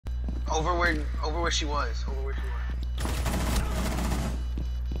Over where she was. Over where she was.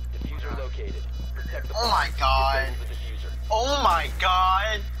 Diffuser located. Protect the Oh my god. Disable the diffuser. Oh my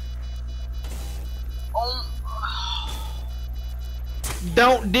god. Oh.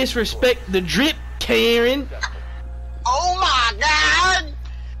 Don't disrespect the drip, Karen. Oh my god.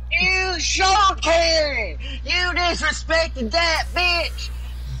 You sure, Karen. You disrespected that bitch.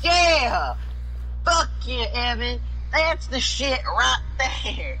 Yeah. Fuck you, Evan. That's the shit right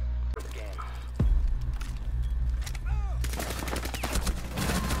there.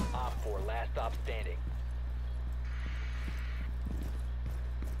 Op 4, last stop standing.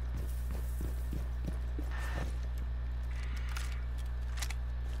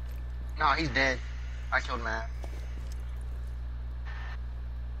 No, he's dead. I killed Matt.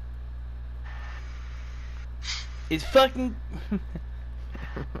 It's fucking.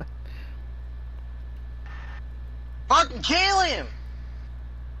 Fucking kill him!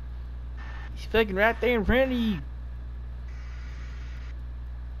 He's fucking right there in front of you.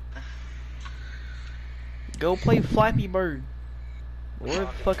 Go play Flappy Bird. Where the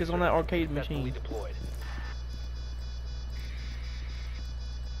fuck is on that arcade machine? Deployed.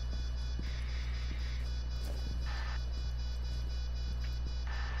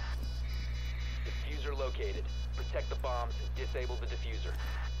 Diffuser located. Protect the bombs and disable the diffuser.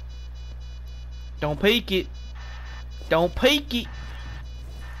 Don't peek it. Don't peek it.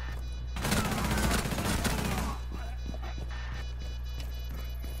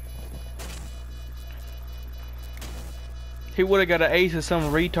 He would have got an ace if some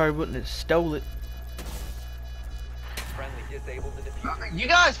retard wouldn't have stole it. Friendly disabled the diffuser. You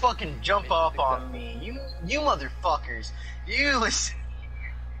guys fucking jump up on me. You motherfuckers. You listen.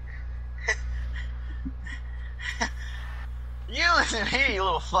 You listen here, you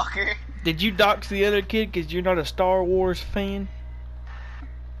little fucker. Did you dox the other kid because you're not a Star Wars fan?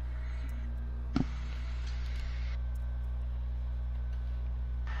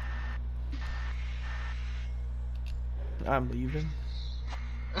 I'm leaving.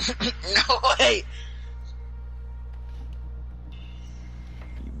 No, wait.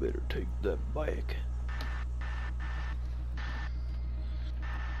 You better take that back.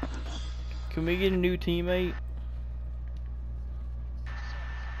 Can we get a new teammate?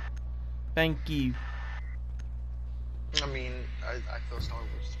 Thank you. I mean, I feel Star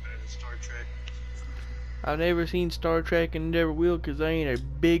Wars is better than Star Trek. I've never seen Star Trek and never will because I ain't a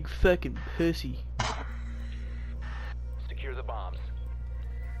big fucking pussy. Secure the bombs.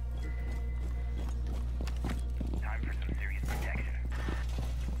 Time for some serious protection.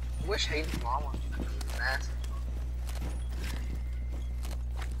 I wish Hayden's mom was massive.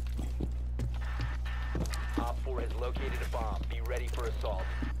 Op 4 has located a bomb. Be ready for assault.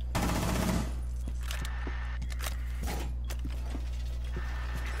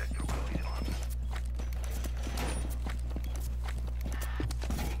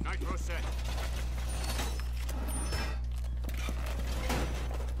 Nitro set.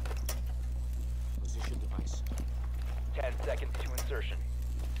 Position device. 10 seconds to insertion.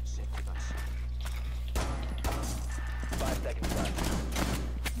 Set device. 5 seconds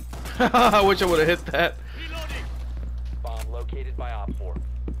left. I wish I would have hit that. Reloading. Bomb located by Op 4.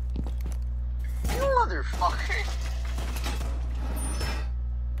 You motherfucker.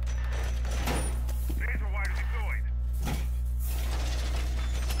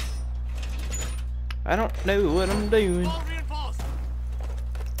 I don't know what I'm doing. All reinforced.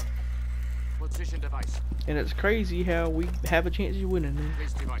 Position device. And it's crazy how we have a chance of winning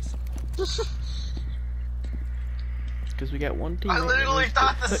this. Place device. Because we got one team. I literally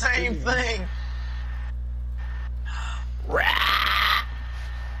thought the same thing.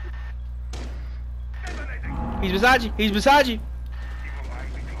 He's beside you. He's beside you.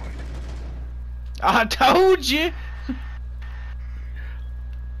 I told you.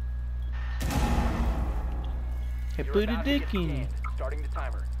 Hey, You're put a about to dick get in. scanned. Starting the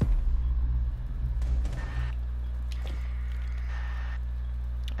timer.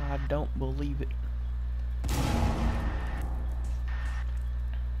 I don't believe it.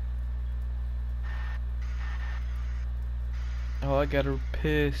 Oh, I gotta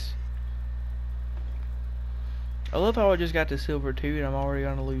piss. I love how I just got the silver too and I'm already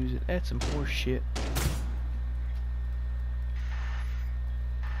gonna lose it. That's some horse shit.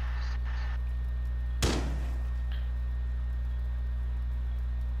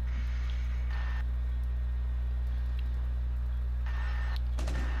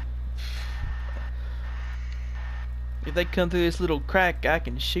 If they come through this little crack, I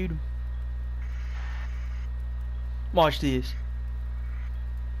can shoot them. Watch this.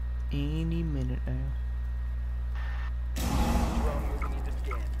 Any minute now. Drone moving into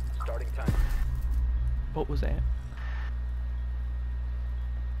scan. Starting What was that?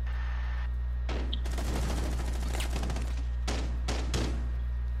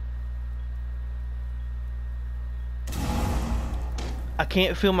 I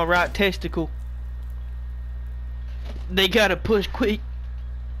can't feel my right testicle. They gotta push quick.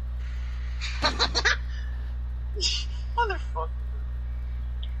 Motherfucker.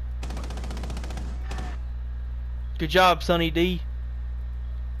 Good job, Sonny D.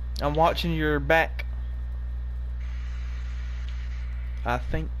 I'm watching your back. I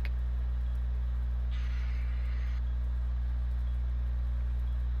think.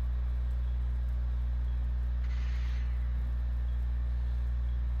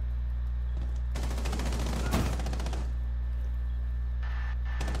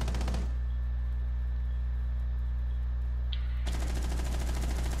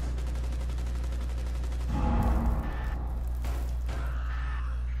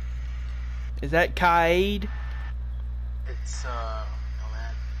 Is that Kaid? It's, no,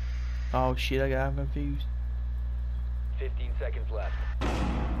 man. Oh shit, I got confused. 15 seconds left.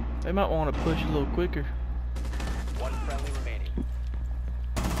 They might want to push a little quicker. One friendly remaining.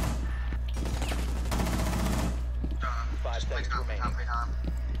 5 seconds remaining.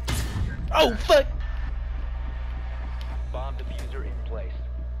 Oh fuck! Bomb diffuser in place.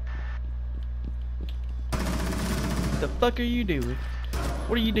 The fuck are you doing?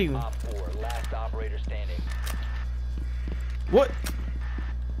 What are you doing? Op 4, last operator standing. What?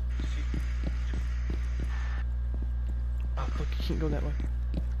 Oh fuck, you can't go that way.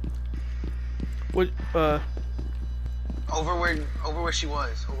 What, Over where she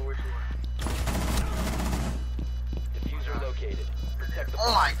was. Diffuser located. Protect the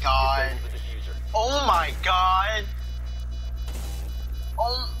Oh my bomb. god. Disable the diffuser. Oh my god.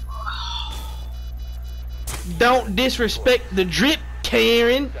 Oh. don't disrespect the drip,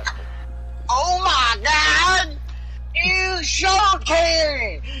 Karen! Oh my god! You sure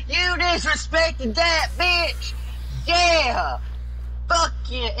Karen! You disrespected that bitch! Yeah! Fuck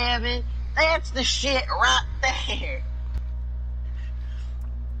you, Evan! That's the shit right there!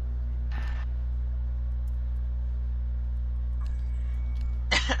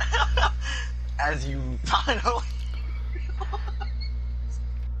 As you finally...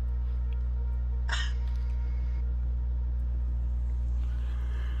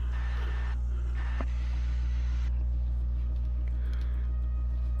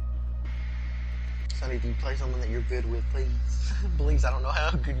 Sonny, do you play someone that you're good with, please? Please, I don't know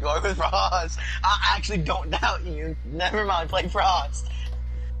how good you are with Frost. I actually don't doubt you. Never mind, play Frost.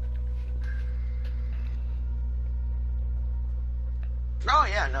 Oh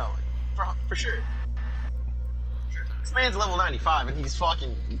yeah, no. For sure. This man's level 95 and he's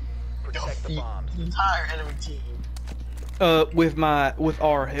fucking Protect the bombs. the entire enemy team. With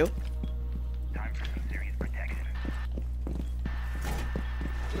our help. Time for some serious protection.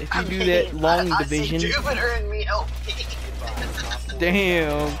 If you do that long division. I see Jupiter and me helping.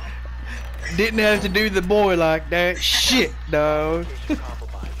 Damn. Didn't have to do the boy like that. Shit, dog.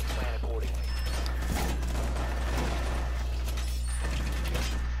 Compromise. Plan accordingly.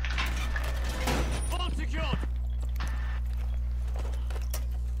 Bomb secured.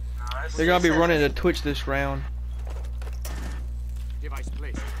 They're gonna be running a Twitch this round. Device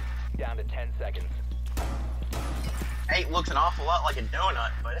placed. Down to 10 seconds. 8 looks an awful lot like a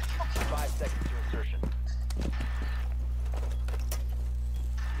donut, but 5 seconds to insertion.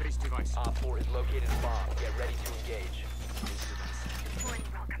 Place device. Op 4 is located a bomb. Get ready to engage. Place device.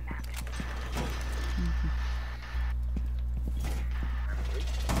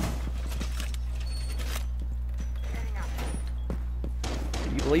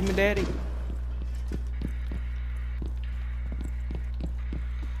 You believe me, Daddy?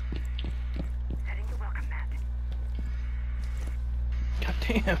 God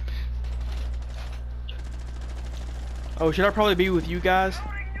damn. Oh, should I probably be with you guys?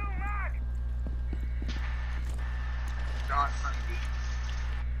 John Sonny D.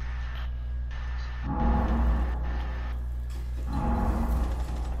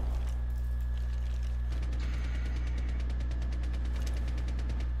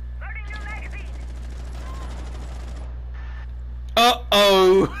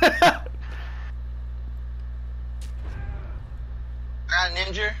 Uh-oh.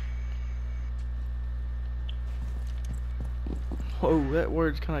 Ninja. Whoa, that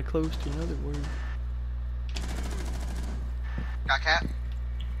word's kind of close to another word. Got cat.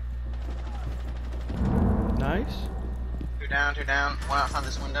 Nice. Two down. One outside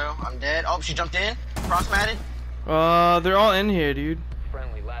this window. I'm dead. Oh, she jumped in. Cross-matted. They're all in here, dude.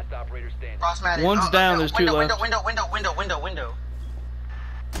 Friendly, last operator standing. Cross-matted. One's down, there's two window, left. Window.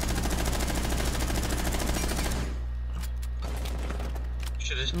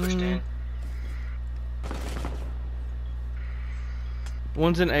 Should have just pushed in.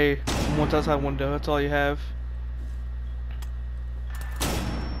 One's in A, one's outside window. That's all you have.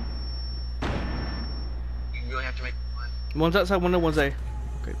 You really have to make one. One's outside window, one's A.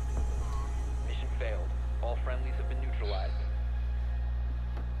 Okay. Mission failed. All friendlies have been neutralized.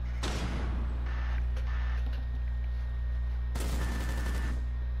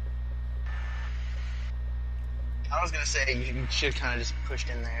 I was gonna say you should kind of just pushed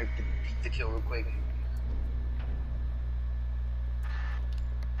in there to beat the kill real quick.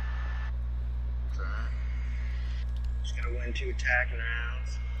 So, just gotta win 2 attacking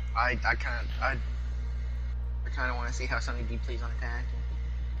rounds. I kind of want to see how somebody D plays on attack.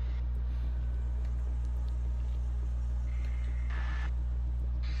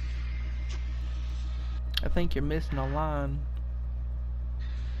 I think you're missing a line.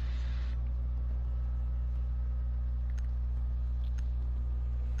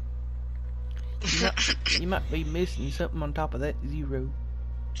 You might be missing something on top of that 0.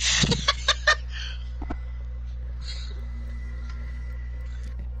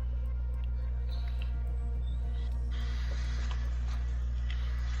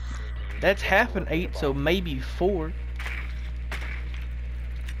 That's half an 8, so maybe 4.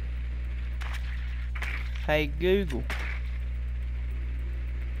 Hey Google.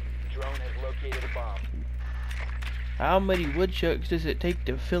 Drone has located a bomb. How many woodchucks does it take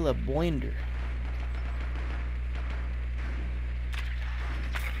to fill a blender?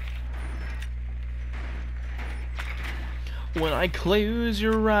 When I close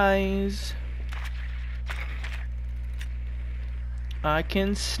your eyes, I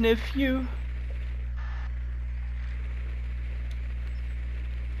can sniff you.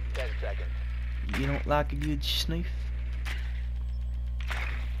 10 seconds. You don't like a good sniff?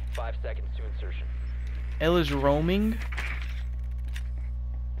 5 seconds to insertion. Ella's roaming.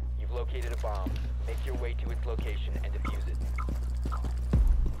 You've located a bomb. Make your way to its location and defuse it.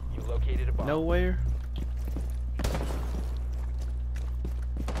 You located a bomb. Nowhere.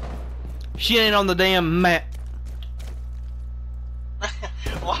 She ain't on the damn map.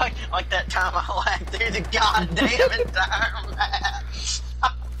 like that time I lagged through the goddamn entire map.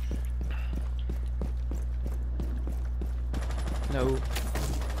 No.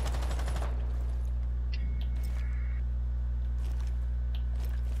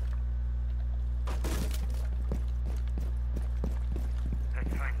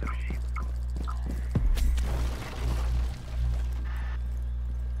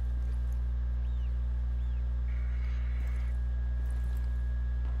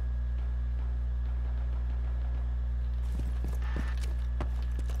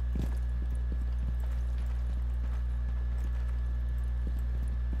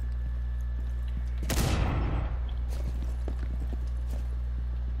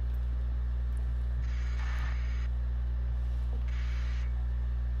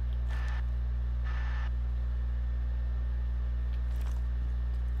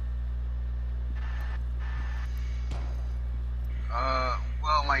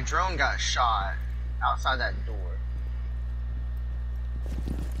 Well, my drone got shot outside that door.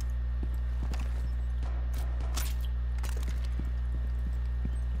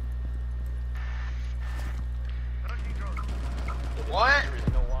 What?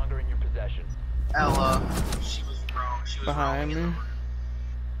 Is no longer in your possession. Ella, she was wrong. She was Behind wrong. me.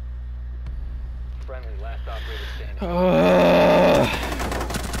 Friendly, last operator standing.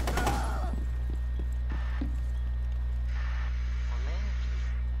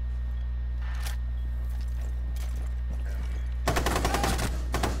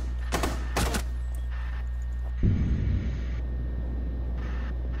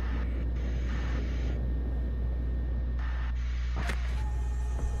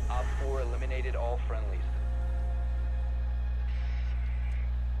 Op 4 eliminated all friendlies.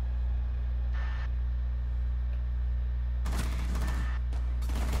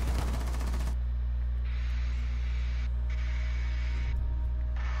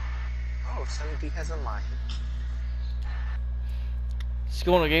 Oh, somebody has a mic. Just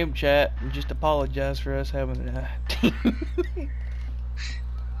go on a game chat and just apologize for us having a team. I'm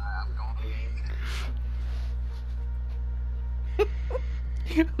going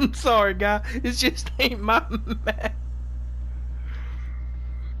to game. I'm sorry, guy. It just ain't my map.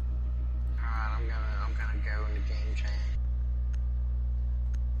 Alright, I'm gonna go into game chat.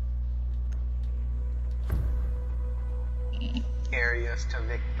 Carry us to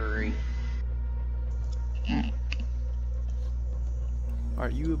victory. Are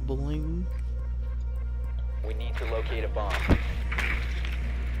you a balloon? We need to locate a bomb.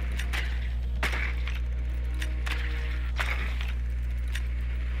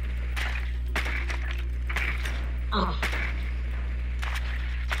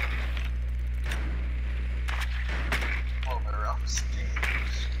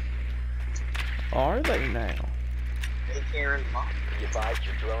 Are they now? Hey, Karen, mom. Be advised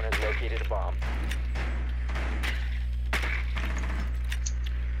your drone has located a bomb.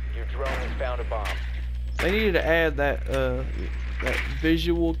 Your drone has found a bomb. They needed to add that that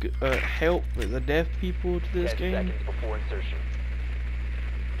visual help for the deaf people to this 10 game. seconds before insertion.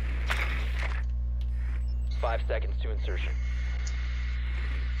 5 seconds to insertion.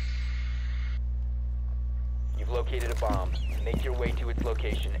 You've located a bomb. Make your way to its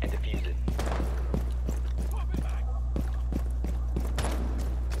location and defuse it.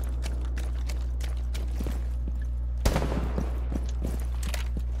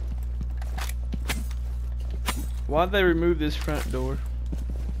 Why'd they remove this front door?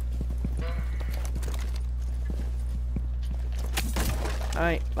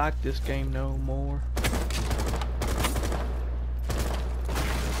 I ain't like this game no more.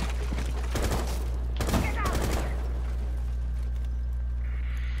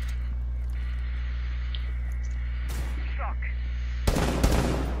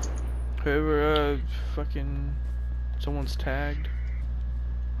 Whoever, fucking, someone's tagged.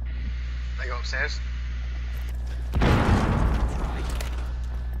 They go upstairs.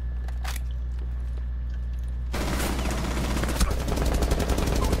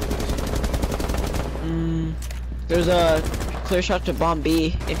 There's a clear shot to bomb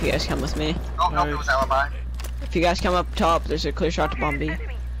B if you guys come with me. Oh, no, it was alibi. If you guys come up top, there's a clear shot to bomb B.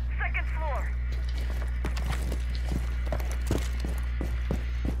 Enemy. Second floor.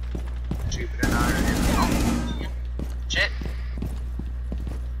 Jupiter and Iron. Oh, shit.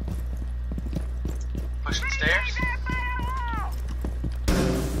 Pushing stairs.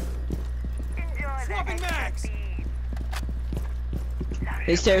 Swapping mags.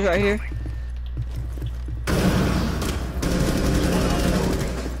 These stairs right here.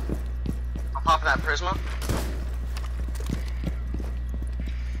 I'm popping that Prisma.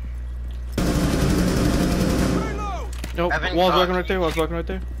 Nope, Evan, wall's working right there, wall's working right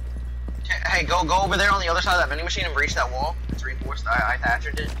there. Hey, go over there on the other side of that vending machine and breach that wall. It's reinforced. I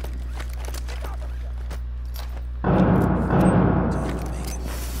Thatchered it.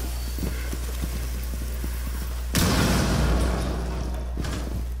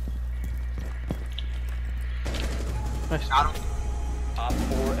 Nice. Got him. Op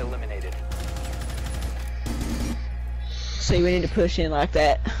 4 eliminated. See, we need to push in like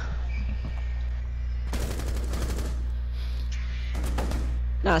that.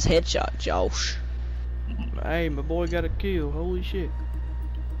 Nice headshot, Josh. Hey, my boy got a kill, holy shit.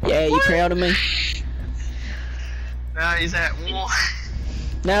 Yeah, you proud of me? Nah, he's at 1.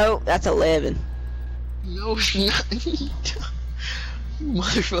 No, that's 11. No, he's not.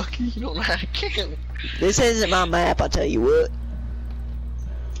 Motherfucker, you don't know how to kill. This isn't my map, I'll tell you what.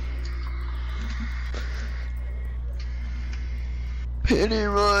 Penny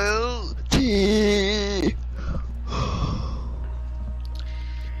royalty.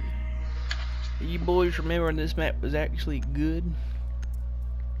 You boys remember when this map was actually good?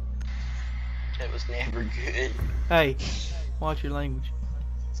 It was never good. Hey, watch your language.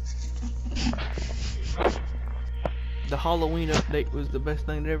 The Halloween update was the best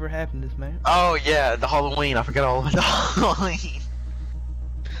thing that ever happened this map. Oh yeah, the Halloween. I forgot all about the Halloween.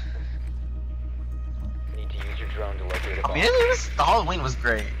 Need to use your drone to locate a bomb. I mean, the Halloween was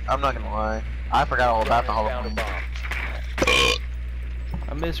great. I'm not gonna lie. I forgot all about the Drone has found a Halloween. bomb.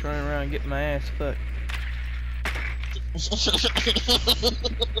 I miss running around and getting my ass fucked.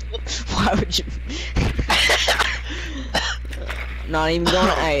 Why would you? Not even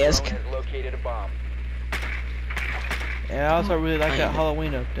gonna ask. Drone has located a bomb. And I also really like that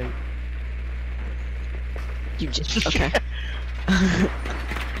Halloween update. You just okay.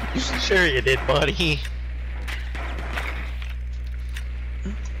 Sure you did, buddy.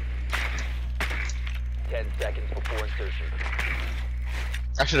 Ten seconds before insertion.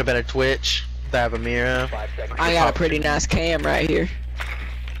 I should have been a Twitch. To have a mirror. 5 seconds. I got a pretty nice cam right here.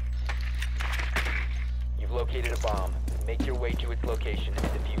 You've located a bomb. Make your way to its location and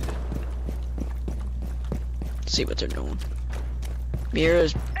defuse it. See what they're doing.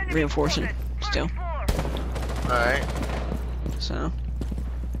 Mira's reinforcing still. Alright. So,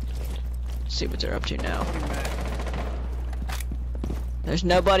 see what they're up to now. There's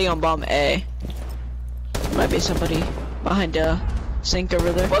nobody on bomb A. Might be somebody behind sink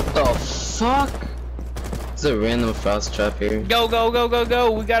over there. What the fuck? It's a random fast trap here. Go, go, go, go,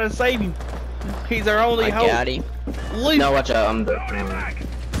 go! We gotta save him. He's our only I hope. got him. Luke. No, watch out, I'm the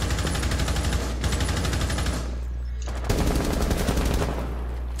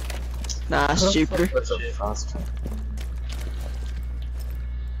Nice, Jupiter. What's a fast trap?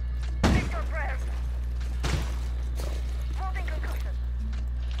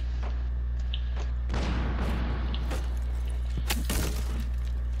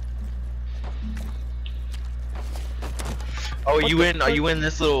 Oh, What you the in? Are fuck? you in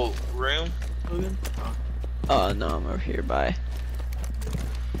this little room? Logan? Oh no, I'm over here by.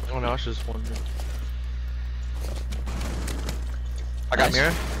 Oh no, I was just wondering. I got Nice.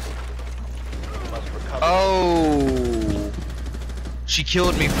 mirror. You must recover. Oh, she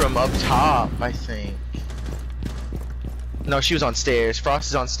killed me from up top, I think. No, she was on stairs. Frost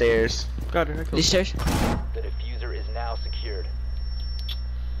is on stairs. Got her. I killed These her. stairs? The diffuser is now secured.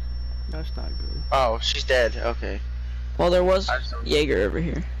 That's not good. Oh, she's dead. Okay. Well, there was I just don't- Jaeger over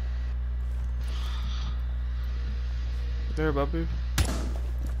here. They're above you.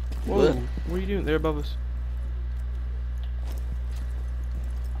 Whoa. What? What are you doing? They're above us.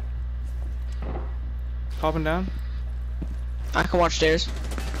 Popping down. I can watch stairs.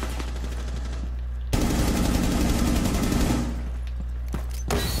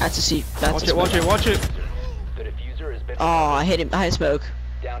 That's a seat. That's Watch a it, watch smoke. it, watch it. The diffuser has been Oh, I hit him. I hit smoke.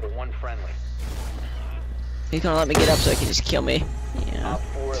 down to one friendly. He's gonna let me get up so he can just kill me. Yeah. Op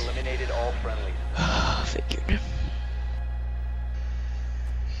 4 eliminated all friendlies. Figured.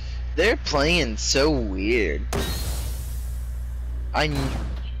 They're playing so weird.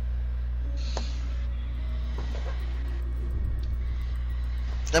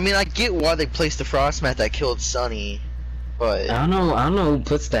 I mean, I get why they placed the frost mat that killed Sunny, but I don't know who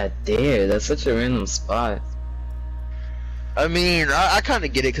puts that there. That's such a random spot. I mean, I kind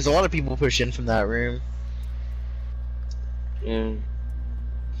of get it because a lot of people push in from that room. Yeah.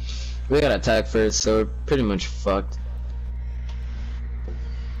 We got attacked first, so we're pretty much fucked.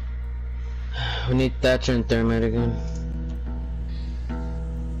 We need Thatcher and Thermite again.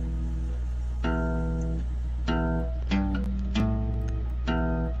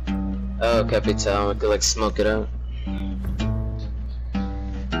 Oh, Capital, we could like smoke it out.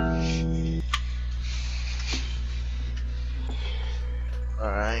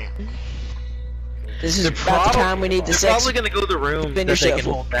 Alright. This is about the time we need the They're sex. probably gonna go to the room that finish they can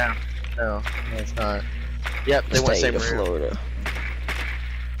shuffle. hold down. No, it's not. Yep, they went State same of room. Florida.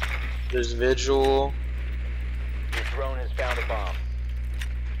 There's Vigil. Your drone has found a bomb.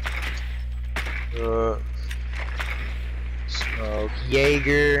 Smoke.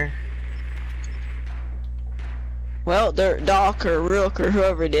 Jaeger. Well, Doc or Rook or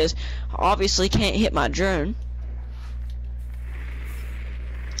whoever it is obviously can't hit my drone.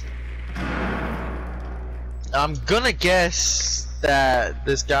 I'm gonna guess that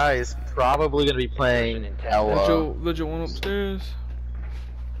this guy is probably gonna be playing Ella. Vigil one upstairs.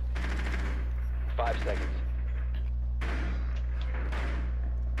 5 seconds.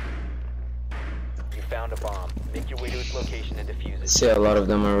 You found a bomb. Make your way to its location and defuse I it. see a lot of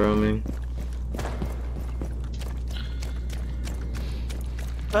them are roaming.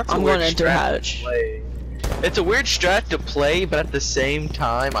 That's a I'm weird going to enter strat to hatch. play. It's a weird strat to play, but at the same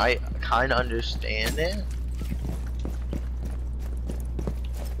time, I kind of understand it.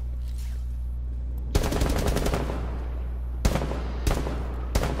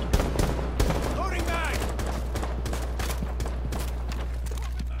 Loading mag!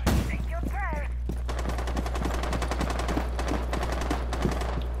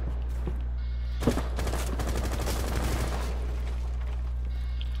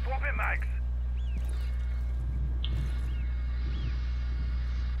 Swapping mags.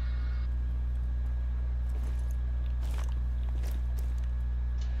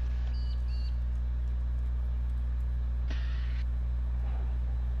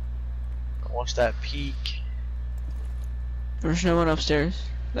 Watch that peak. There's no one upstairs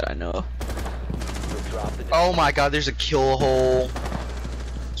that I know of. You'll drop the Oh my god, there's a kill hole.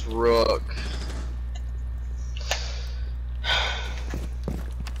 It's Rook.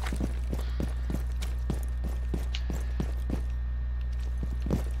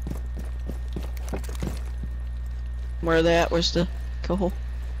 Where are they at? Where's the kill hole?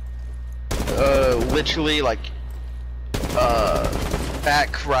 Literally like,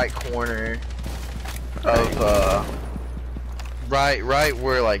 back right corner of, right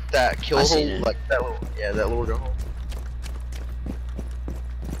where like that kill I hole, seen it. like that little, yeah, that little hole.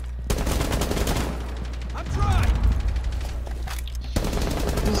 I'm trying!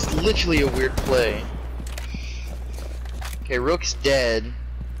 This is literally a weird play. Okay, Rook's dead.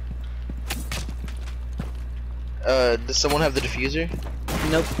 Does someone have the diffuser?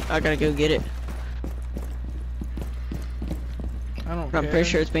 Nope, I gotta go get it. I don't But I'm care. pretty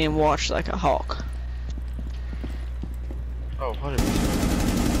sure it's being watched like a hawk. Oh,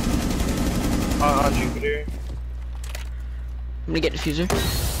 100%. On Jupiter. I'm gonna get diffuser.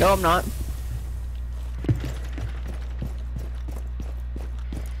 No, I'm not.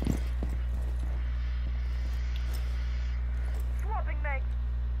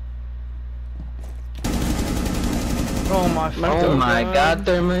 Oh, Oh my fucking Oh my god,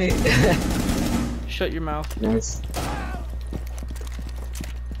 thermite. Shut your mouth. Nice.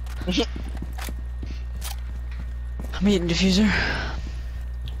 I'm eating diffuser.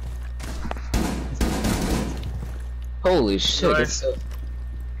 Holy shit, it's so...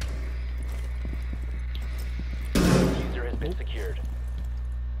 Diffuser has been secured.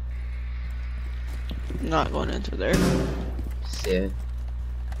 Not going into there. Yeah.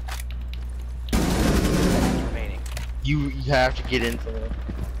 Remaining. You have to get in for me.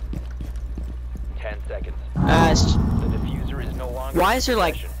 10 seconds. The The diffuser is no longer. Why in is there,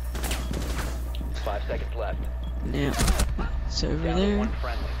 like- possession. 5 seconds left. yeah. It's over Down to there. one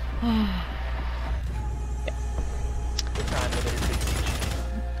friendly. The time limit is 60.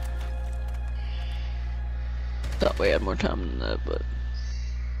 Thought we had more time than that, but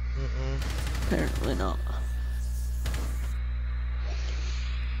Mm-mm. apparently not.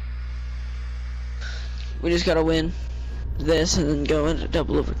 We just gotta win this and then go into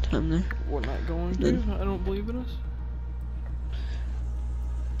double overtime there. We're not going to. I don't believe in us.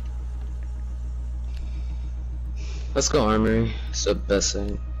 Let's go armory. It's the best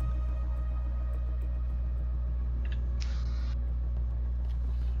thing.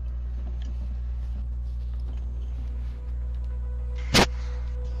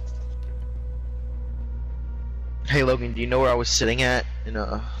 Hey Logan, do you know where I was sitting at? In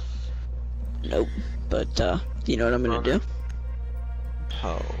Nope. But you know what I'm gonna do?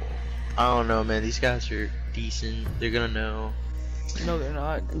 oh, I don't know, man. These guys are decent. They're gonna know. No, they're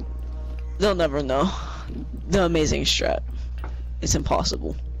not. They'll never know. The amazing strat. It's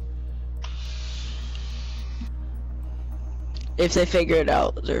impossible. If they figure it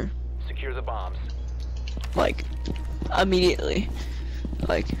out, they're Secure the bombs. like immediately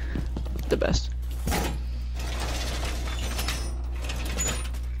like the best.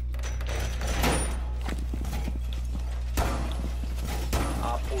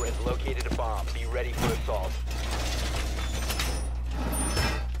 Op 4 has located a bomb. Be ready for assault.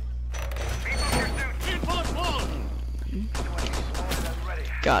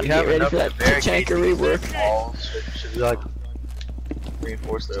 Gotta We get have ready enough for that to barricade tanker these rework. walls. Should we like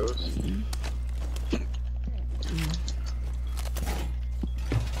reinforce those?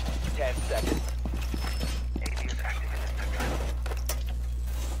 Ten seconds.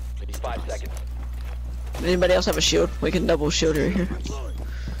 5 seconds. Anybody else have a shield? We can double shield right here.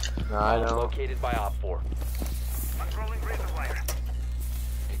 No, I Bomb don't. located by Op 4.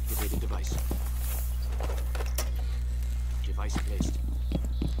 Activated device. Device placed.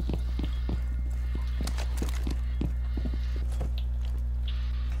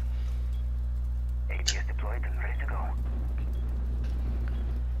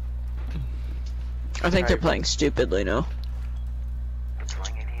 I think they're playing stupidly now.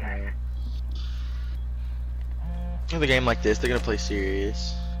 With a game like this, they're gonna play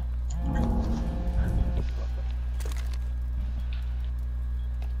serious.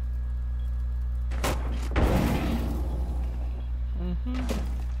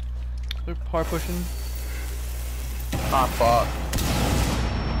 They're par pushing. Ah, fuck.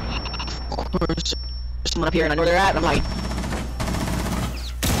 Of course, there's someone up here and I know where they're at. And I'm like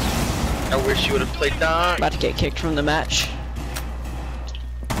I wish you would have played that. about to get kicked from the match.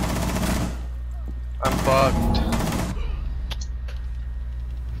 I'm fucked.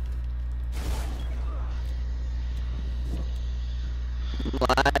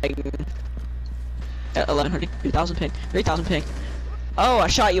 Lagging. At 1100, 2000 ping, 3000 ping. Oh, I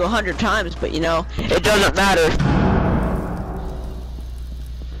shot you 100 times, but you know, it doesn't matter.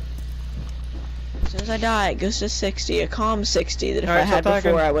 As soon as I die, it goes to 60, a calm 60 that if I Alright, had stop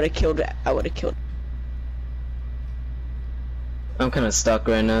before, talking. I would have killed it. I would have killed. I'm kind of stuck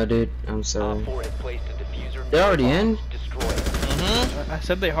right now, dude. I'm Op sorry. 4 has placed a diffuser. They're already in? Destroy. Mm-hmm. I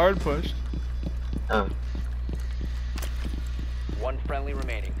said they hard pushed. Oh. One friendly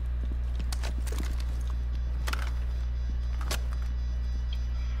remaining.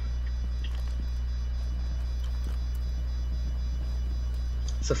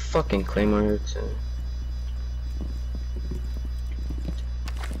 It's a fucking claymore here too.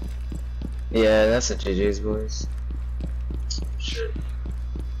 Yeah, that's a GG's, boys. Shit.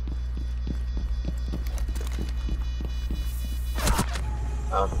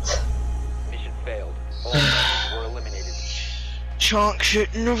 Mission failed. All friendlies were eliminated. Chunk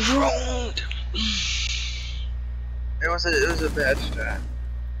shouldn't have rolled. It was a bad strat.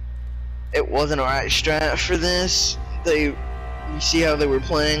 It wasn't a right strat for this. You see how they were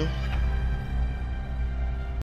playing?